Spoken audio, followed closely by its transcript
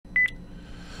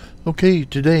Okay,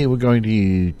 today we're going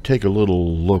to take a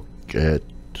little look at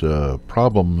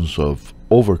problems of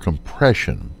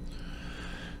overcompression.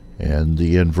 And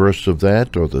the inverse of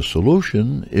that, or the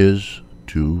solution, is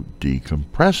to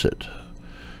decompress it.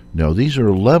 Now, these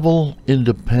are level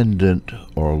independent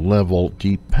or level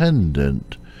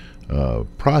dependent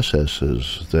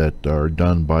processes that are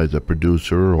done by the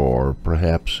producer or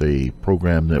perhaps a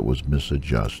program that was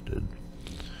misadjusted.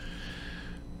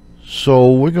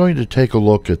 So we're going to take a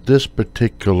look at this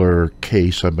particular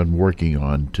case I've been working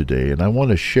on today, and I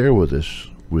want to share this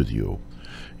with you.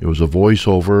 It was a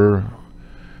voiceover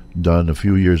done a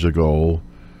few years ago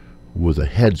with a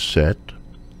headset,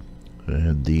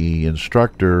 and the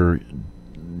instructor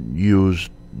used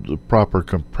the proper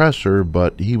compressor,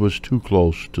 but he was too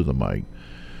close to the mic.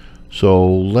 So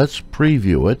let's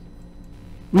preview it.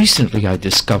 Recently I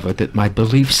discovered that my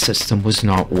belief system was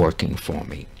not working for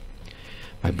me.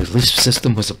 My belief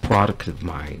system was a product of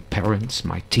my parents,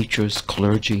 my teachers,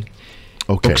 clergy,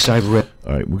 books I've read.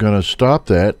 All right, we're going to stop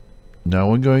that.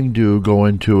 Now we're going to go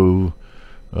into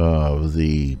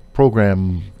the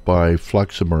program by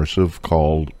Flux Immersive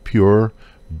called Pure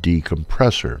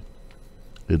Decompressor.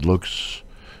 It looks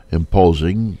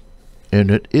imposing,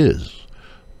 and it is.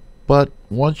 But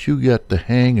once you get the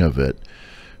hang of it,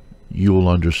 you'll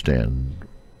understand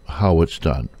how it's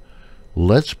done.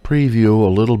 Let's preview a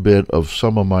little bit of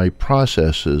some of my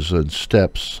processes and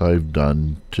steps I've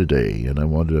done today, and I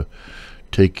want to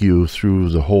take you through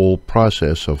the whole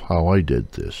process of how I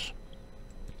did this.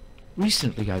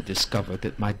 Recently I discovered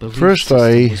that my belief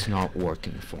system was not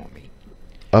working for me.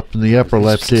 Up in the upper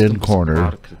left-hand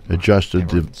corner, adjusted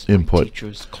the input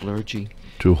teachers, clergy,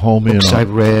 to home in. Books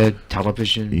I've read,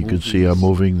 television, you can see I'm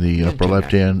moving the upper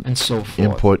left-hand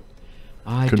input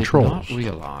controls. I did not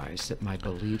realize that my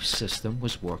belief system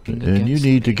was working and you against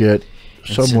need me. to get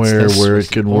somewhere where it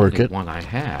can work it.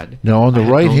 Now on the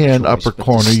right-hand upper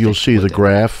corner you'll see the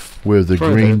graph where the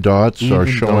green dots are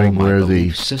showing where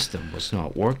the system was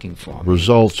not working for me,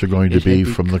 results are going to be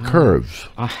from the curves.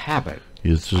 A habit.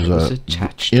 This is an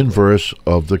inverse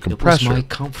of the compressor. It was my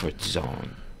comfort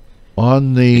zone.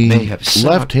 On the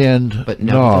left-hand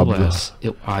knob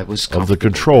of the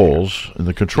controls, in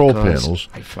the control panels,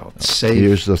 I felt safe,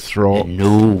 here's the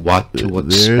knew what to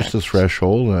expect. There's the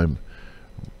threshold.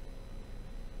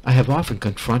 I have often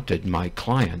confronted my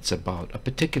clients about a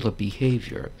particular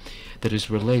behavior that is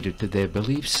related to their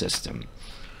belief system,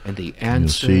 and the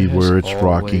answer see where it's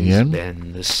rocking in.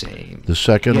 Been the same. The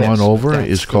second one over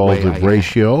is called the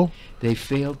ratio. They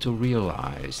fail to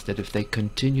realize that if they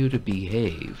continue to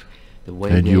behave the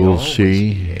way and they you will always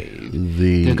see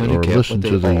behave, or listen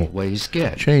to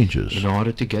the changes. In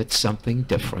order to get something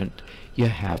different, you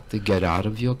have to get out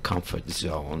of your comfort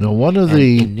zone. Now, one of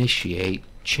the initiate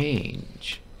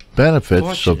change.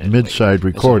 Benefits of mid-side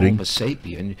recording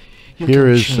here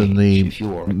is in the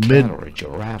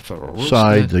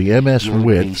mid-side, the MS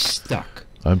width.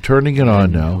 I'm turning it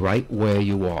on now, right where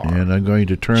you are, and I'm going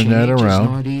to turn that around. Change is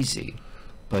not easy,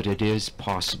 but it is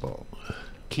possible.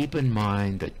 Keep in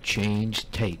mind that change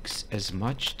takes as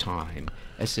much time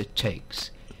as it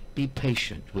takes. Be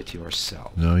patient with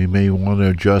yourself. Now you may want to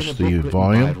adjust the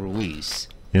volume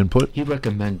input. He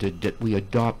recommended that we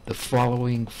adopt the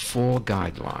following 4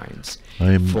 guidelines.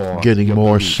 I'm getting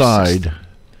more side.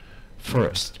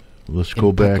 First, let's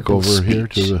go back over here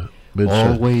to the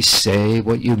mid-side. Always say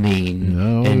what you mean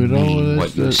and mean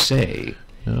what you say.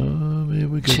 Maybe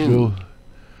we could 2, go.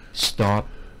 Stop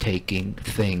taking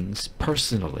things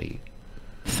personally.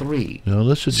 3. Now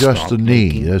let's adjust the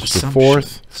knee. That's the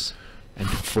 4th. And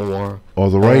 4. Or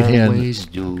the right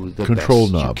hand do the control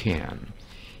best knob. You can.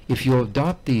 If you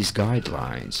adopt these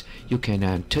guidelines, you can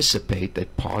anticipate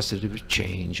that positive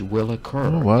change will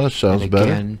occur. Oh, well, that sounds and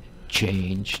again, better.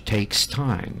 Change takes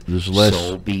time. There's less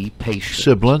so be patient.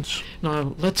 sibilance.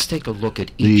 Now let's take a look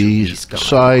at each of these guidelines.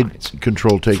 Side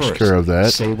control takes First, care of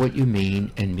that. Say what you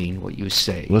mean and mean what you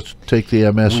say. Let's take the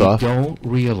MS off. We don't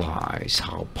realize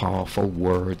how powerful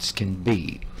words can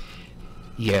be.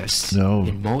 Yes, no,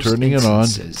 in most turning it on.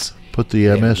 Put the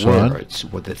MS on. Words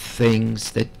were the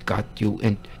things that got you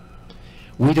in.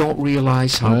 We don't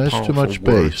realize how powerful too much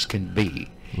words bass. Can be.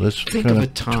 Let's Think kind of of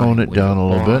a time tone it when down a your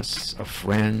little boss, a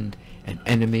friend, an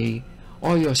enemy,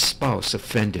 or your spouse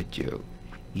offended you.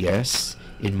 Yes,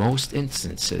 in most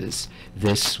instances,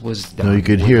 this was done. Now you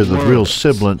could hear the real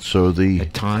sibilance, or the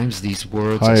at times these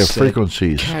words higher are said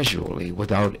frequencies casually,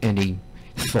 without any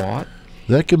thought.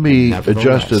 That can be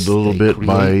adjusted a little bit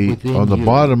by, on the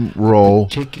bottom row,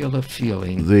 particular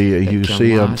feeling you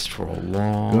see I'm for a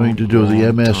long, going to do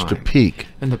the MS time. to peak.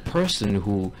 And the person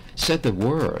who said the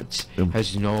words,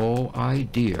 has no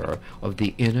idea of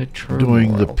the inner turmoil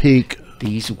doing the peak.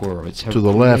 These words have To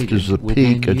the left created is the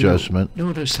within peak you. adjustment.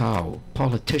 Notice how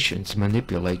politicians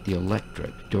manipulate the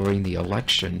electorate during the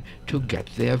election to get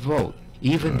their vote.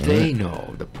 Even they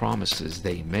know the promises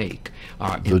they make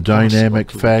are the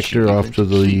dynamic impossible to factor achieve off and to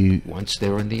the keep once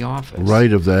they're in the office.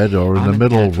 right of that, or in I'm the an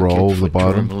middle advocate row of the for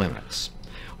term bottom. limits.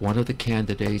 One of the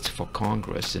candidates for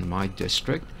Congress in my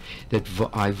district that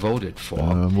I voted for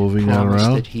Moving that promised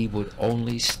around. that he would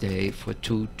only stay for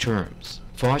 2 terms.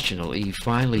 Fortunately, he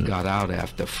finally got out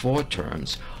after 4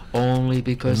 terms, only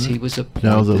because he was appointed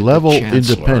Now the level chancellor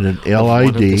independent of one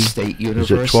of the LID state is at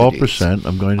universities. 12%.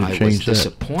 I'm going to I was change that.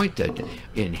 disappointed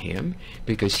in him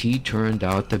because he turned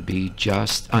out to be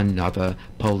just another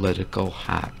political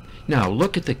hack. Now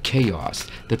look at the chaos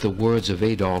that the words of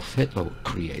Adolf Hitler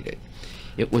created.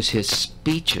 It was his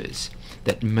speeches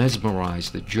that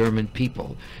mesmerized the German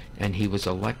people, and he was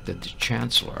elected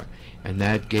chancellor, and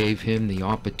that gave him the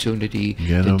opportunity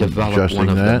Again, to I'm develop one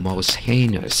of adjusting the that. most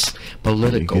heinous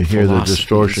political You can hear the philosophies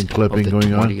distortion clipping of the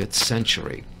going on. 20th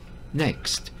century.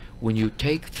 Next, when you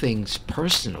take things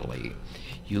personally,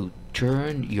 you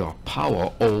turn your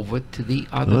power over to the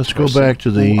other Let's go person back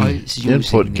to who the is using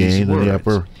input these gain in the words.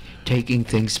 upper. Taking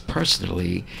things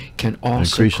personally can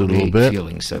also Increase it a little create bit.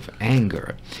 feelings of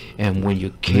anger, and when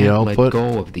you can't let output.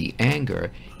 go of the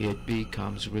anger, it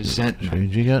becomes resentment.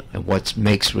 Changing it. And what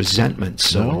makes resentment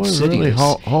so No, we're insidious?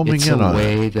 really homing It's in a on it.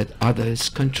 way that others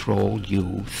control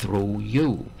you through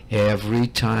you. Every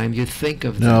time you think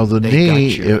of them, Now the they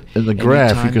knee got you. in the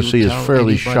graph you Anytime can see is tell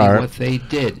fairly anybody sharp. What they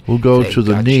did, We'll go they to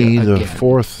the got knee, you the again,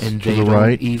 fourth and to they the don't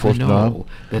right, even fourth know knob.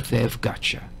 that they've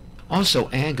got you. Also,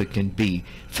 anger can be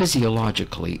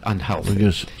physiologically unhealthy. We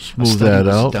just A smooth study that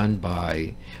was out. done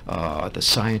by the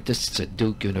scientists at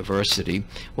Duke University,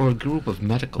 or a group of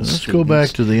medical Let's students go back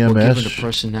to the were MS given a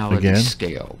personality again.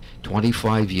 scale.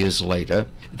 25 years later,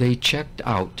 they checked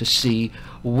out to see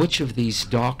which of these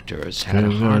doctors had Okay, a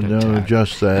we're heart gonna attack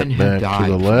adjust that and had back to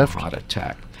died the from left. a heart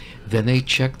attack. Then they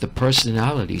checked the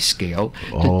personality scale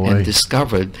All the and way.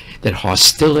 discovered that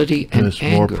hostility and There's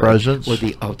more anger presence. were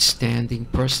the outstanding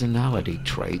personality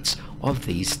traits of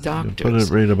these doctors. Put it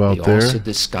right about they there. also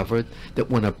discovered that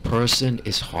when a person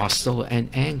is hostile and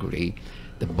angry,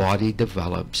 the body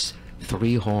develops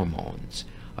 3 hormones: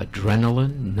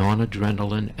 adrenaline,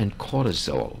 noradrenaline, and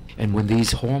cortisol. And when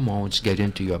these hormones get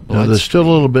into your Now bloodstream, there's still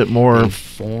a little bit more they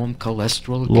form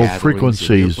cholesterol low gatherings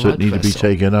frequencies in your that blood need to be vessel.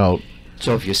 taken out.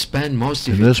 So if you spend most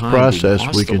of In your this time being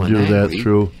process, we can hostile do and that angry,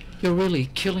 through. you're really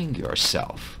killing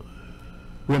yourself.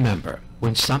 Remember,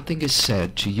 when something is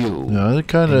said to you, Now it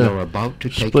kind and you're of about to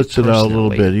take splits it out a little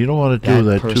bit. You don't want to do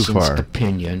that too person's far.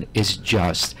 opinion is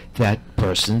just that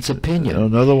person's opinion.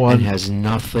 Another one. And has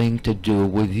nothing to do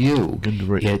with you. Good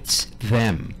to It's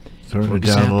them. Turn For it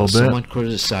down a example, little bit. someone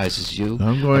criticizes you.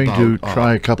 I'm going about, to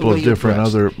try a couple the of way you different dress,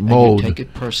 other and mode. you take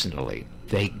it personally.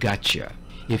 They got you.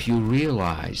 If you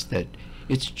realize that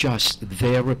it's just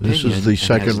their opinion, This is the and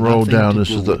second has row nothing down. to This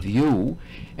do is the- with you,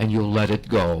 and you let it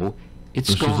go, it's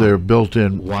This gone. is their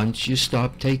built-in. Once you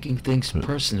stop taking things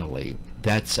personally,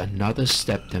 that's another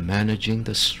step to managing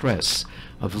the stress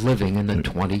of living in the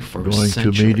 21st Going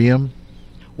century. to medium.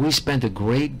 We spend a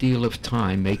great deal of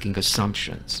time making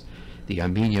assumptions. The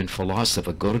Armenian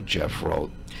philosopher Gurdjieff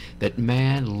wrote that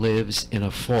man lives in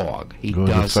a fog. He Going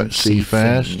to doesn't C see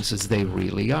fast. things as they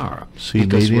really are. C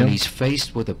because medium. when he's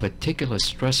faced with a particular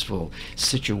stressful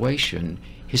situation,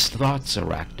 his thoughts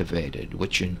are activated,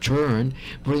 which in turn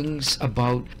brings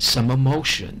about some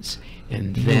emotions,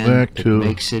 and Go then back it to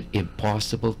makes it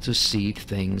impossible to see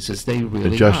things as they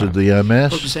really Adjusted are. the For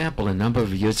MS. example, a number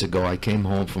of years ago, I came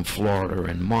home from Florida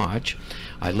in March.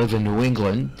 I live in New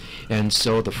England, and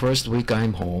so the first week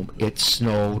I'm home, it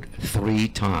snowed 3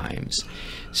 times.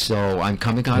 So I'm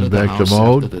coming out And of the back to house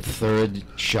mode. after the 3rd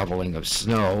shoveling of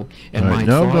snow, and All right,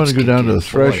 my now I'm going thoughts to go kick down to in, the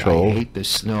threshold. Boy, I hate the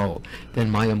snow. Then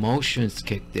my emotions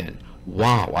kicked in.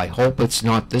 Wow, I hope it's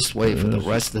not this way for the Yes.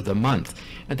 rest of the month.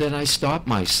 And then I stopped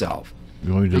myself.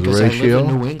 Going to the Because I live ratio.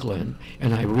 in New England,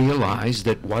 and I realize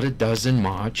that what it does in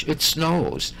March, it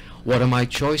snows. What are my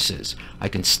choices? I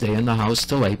can stay in the house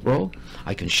till April,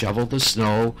 I can shovel the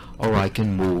snow, or I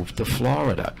can move to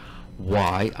Florida.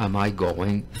 Why am I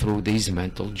going through these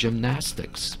mental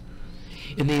gymnastics?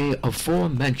 In the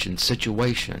aforementioned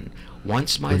situation,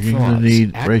 once my Bringing the thoughts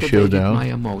need ratio activated down. my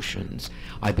emotions,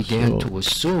 I began So- to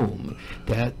assume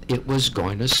that it was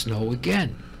going to snow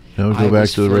again. Now I go back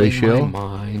was to the filling ratio. my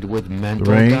mind with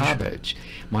mental Range. garbage.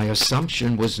 My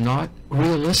assumption was not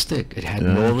realistic. It had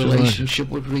Yeah, no it's relationship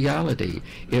with reality.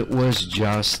 It was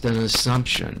just an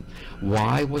assumption.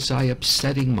 Why was I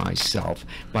upsetting myself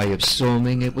by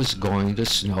assuming it was going to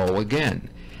snow again?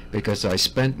 Because I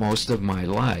spent most of my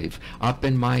life up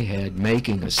in my head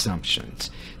making assumptions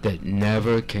that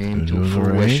never came to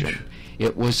fruition.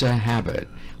 It was a habit.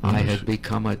 I had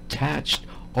become attached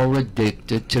or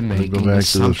addicted to making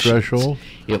assumptions.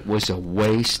 It was a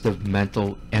waste of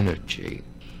mental energy.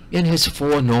 In his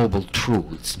Four Noble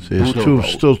Truths, Buddha wrote,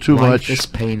 still too life much is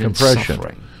pain compression, and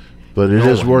suffering. but it No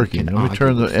is one working. can Let me turn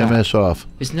argue the with MS that. off.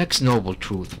 His next noble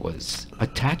truth was,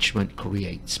 attachment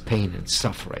creates pain and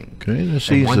suffering. Okay, this And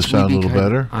seems to once we sound a little become-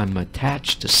 better, I'm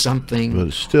attached to something but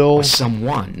it's still. or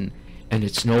someone, and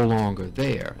it's no longer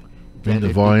there. Bring Then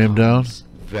the volume down.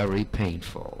 Very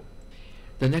painful.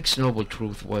 The next noble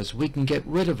truth was, we can get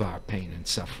rid of our pain and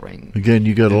suffering. Again,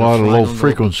 you get a And the lot of low final noble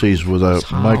frequencies truth with a was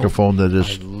how, microphone that by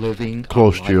is living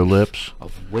close a to your life lips.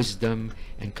 of wisdom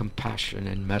and compassion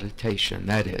and meditation.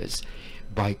 That is,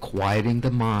 by quieting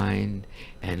the mind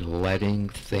and letting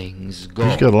things go.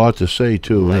 He's got a lot to say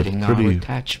too. Letting our Pretty,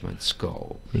 attachments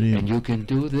go. pretty- And you can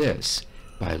do this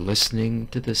by listening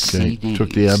to the Okay, CDs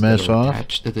took the MS that are off.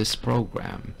 attached to this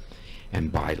program,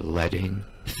 and by letting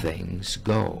things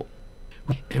go.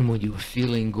 And when you're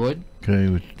feeling good, Okay,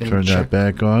 we then turn that check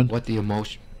back on. what the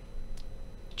emotion...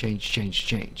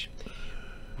 Change.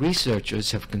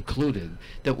 Researchers have concluded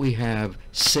that we have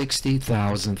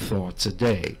 60,000 thoughts a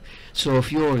day. So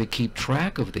if you were to keep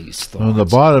track of these thoughts, On the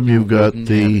bottom, you you've got wouldn't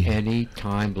the have any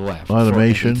time left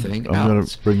automation. for anything I'm going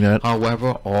else. to bring that.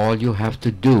 However, all you have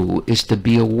to do is to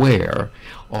be aware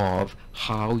of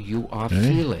how you are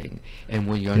feeling. And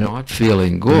when you're not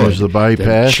feeling good, There's the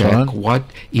bypass then check on. what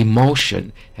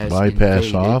emotion has Bypass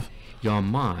invaded off. your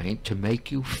mind to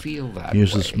make you feel that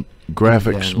Use way. this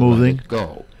graphic Then smoothing. let it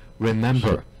go.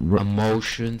 Remember, So,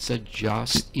 emotions are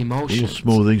just A emotions. little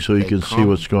smoothing so you They can see come,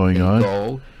 what's going they on.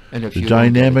 go, and if The you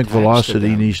don't get dynamic attached to velocity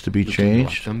them, needs to be you can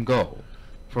changed. let them go.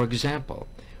 For example,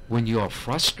 when you are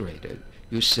frustrated,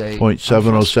 you say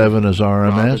 0.707 is rather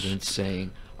RMS. than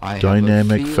saying I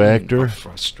Dynamic have a feeling factor. of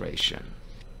frustration.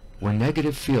 When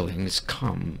negative feelings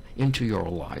come into your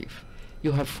life,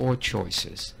 you have four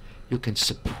choices. You can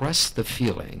suppress the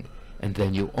feeling, and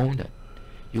then you own it.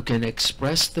 You can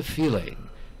express the feeling.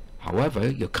 However,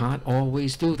 you can't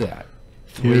always do that.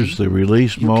 Here's the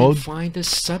release you mode. can find a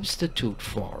substitute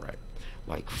for it,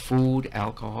 like food,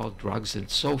 alcohol, drugs, and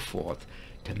so forth,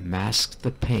 to mask the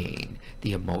pain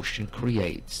the emotion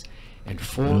creates. And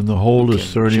fourth, And the hold you is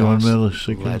can 31 just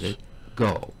milliseconds. let it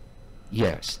go.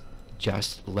 Yes,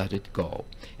 just let it go.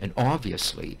 And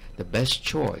obviously, the best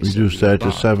choice Reduce of the that to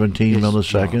above 17 is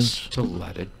milliseconds. just to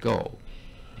let it go.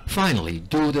 Finally,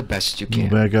 do the best you Go can.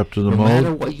 back up to the No mode.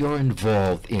 matter what you're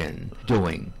involved in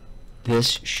doing,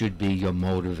 this should be your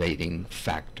motivating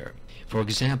factor. For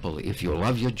example, if you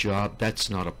love your job, that's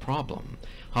not a problem.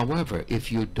 However,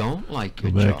 if you don't like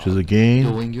your Go back job, to the game.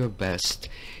 doing your best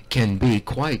can be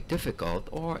quite difficult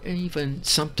or even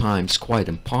sometimes quite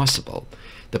impossible.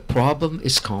 The problem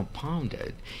is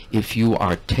compounded if you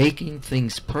are taking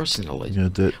things personally,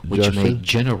 Got that which may adjusted.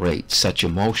 generate such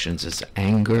emotions as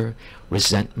anger,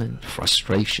 resentment,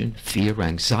 frustration, fear,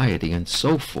 anxiety, and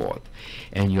so forth,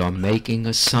 and you're making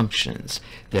assumptions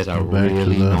that are Go back to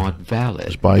really the- not valid.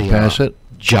 Just bypass They are it.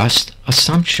 just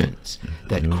assumptions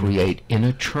that Yeah. create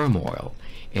inner turmoil,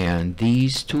 and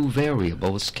these two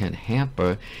variables can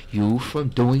hamper you from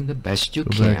doing the best you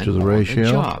Go can back to the on ratio.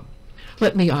 the job.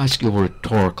 Let me ask you a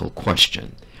rhetorical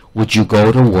question. Would you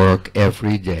go to work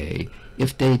every day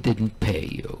if they didn't pay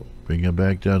you? Bring it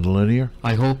back down to linear.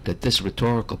 I hope that this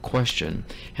rhetorical question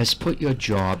has put your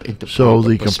job into So proper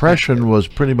the compression perspective, was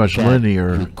pretty much that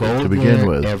linear you go to begin there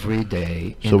with. every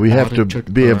day So in we have to order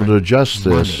be able to earn adjust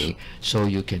this money so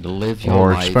you can live your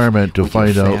or life experiment to with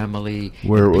find your out family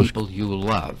where and it was people you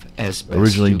love as best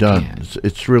originally you done. can.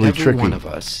 It's really Every tricky. one of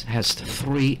us has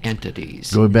three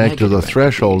entities, Going back to the negative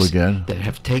threshold entities, again. that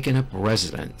have taken up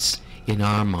residence in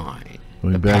our mind.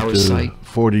 Going The back to parasite,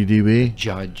 40 dB.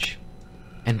 judge,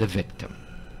 and the victim.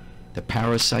 The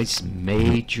parasite's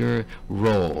major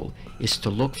role is to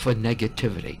look for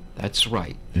negativity. That's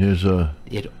right. Here's a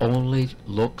It only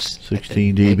looks at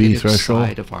 16 the dB negative threshold.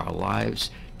 side of our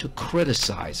lives to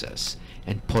criticize us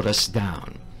and put us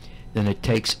down. Then it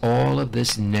takes all of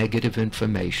this negative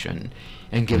information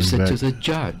and gives Going it to back. the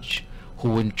judge,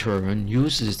 who in turn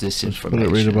uses this Let's put it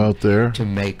information right about there. to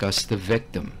make us the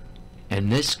victim. And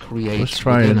this creates Let's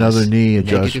try within another us knee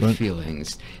negative adjustment.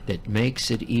 feelings that makes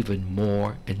it even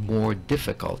more and more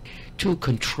difficult to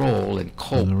control and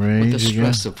cope with the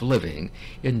stress of living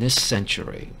in this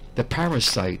century. The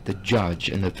parasite, the judge,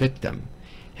 and the victim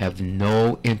have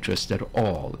no interest at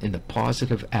all in the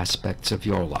positive aspects of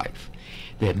your life.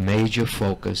 Their major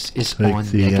focus is on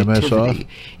negativity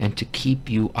and to keep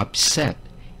you upset,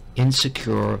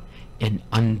 insecure, and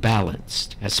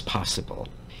unbalanced as possible.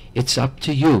 It's up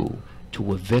to you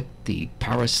to evict the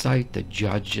parasite, the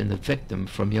judge, and the victim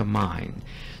from your mind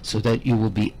so that you will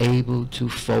be able to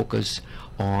focus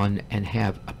on and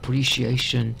have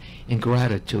appreciation and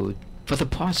gratitude for the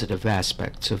positive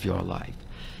aspects of your life.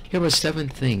 Here are 7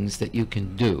 things that you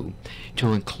can do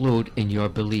to include in your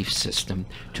belief system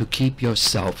to keep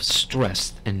yourself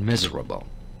stressed and miserable.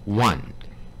 1.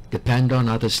 Depend on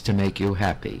others to make you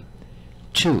happy.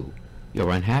 2.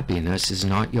 Your unhappiness is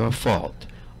not your fault.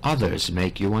 Others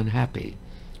make you unhappy.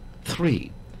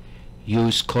 3.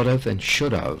 Use could've and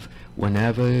should've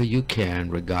whenever you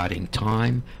can regarding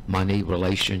time, money,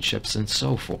 relationships, and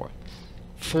so forth.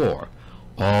 4.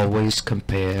 Always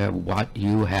compare what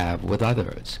you have with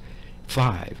others.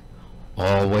 5.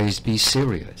 Always be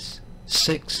serious.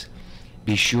 6.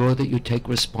 Be sure that you take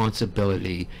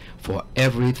responsibility for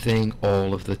everything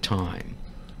all of the time.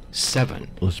 7.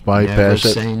 Let's bypass Never it.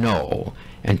 say no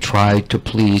and try to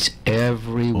please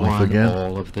everyone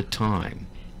all of the time.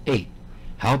 8.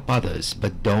 Help others,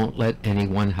 but don't let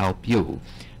anyone help you.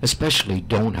 Especially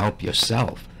don't help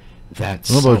yourself. That's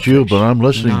selfish. What about you? But I'm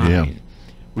listening 9. to him.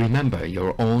 Remember,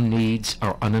 your own needs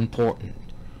are unimportant.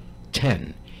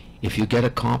 10. If you get a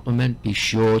compliment, be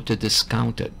sure to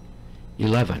discount it.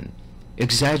 11.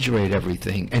 Exaggerate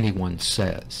everything anyone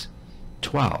says.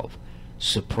 12.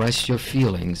 Suppress your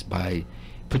feelings by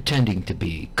pretending to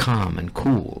be calm and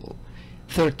cool.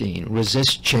 13.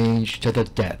 Resist change to the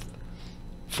death.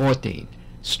 14.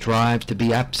 Strive to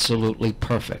be absolutely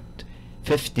perfect.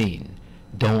 15.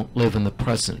 Don't live in the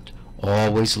present.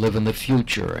 Always live in the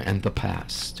future and the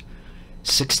past.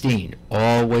 16.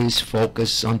 Always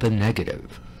focus on the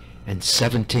negative. And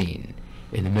 17.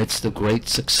 In the midst of great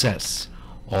success,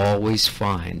 always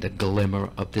find a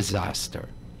glimmer of disaster.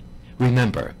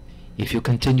 Remember, if you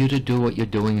continue to do what you're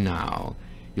doing now,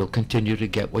 you'll continue to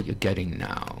get what you're getting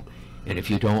now. And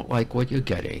if you don't like what you're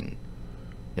getting,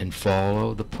 then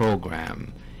follow the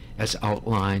program as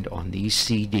outlined on these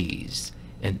CDs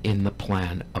and in the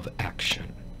plan of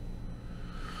action.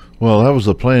 Well, that was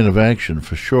the plan of action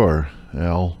for sure,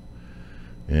 Al.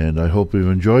 And I hope you've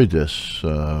enjoyed this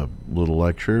little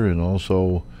lecture, and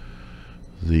also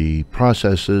the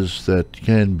processes that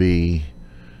can be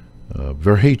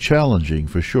very challenging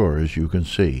for sure, as you can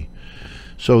see.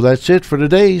 So that's it for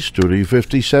today, Studio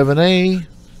 57A.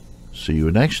 See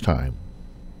you next time.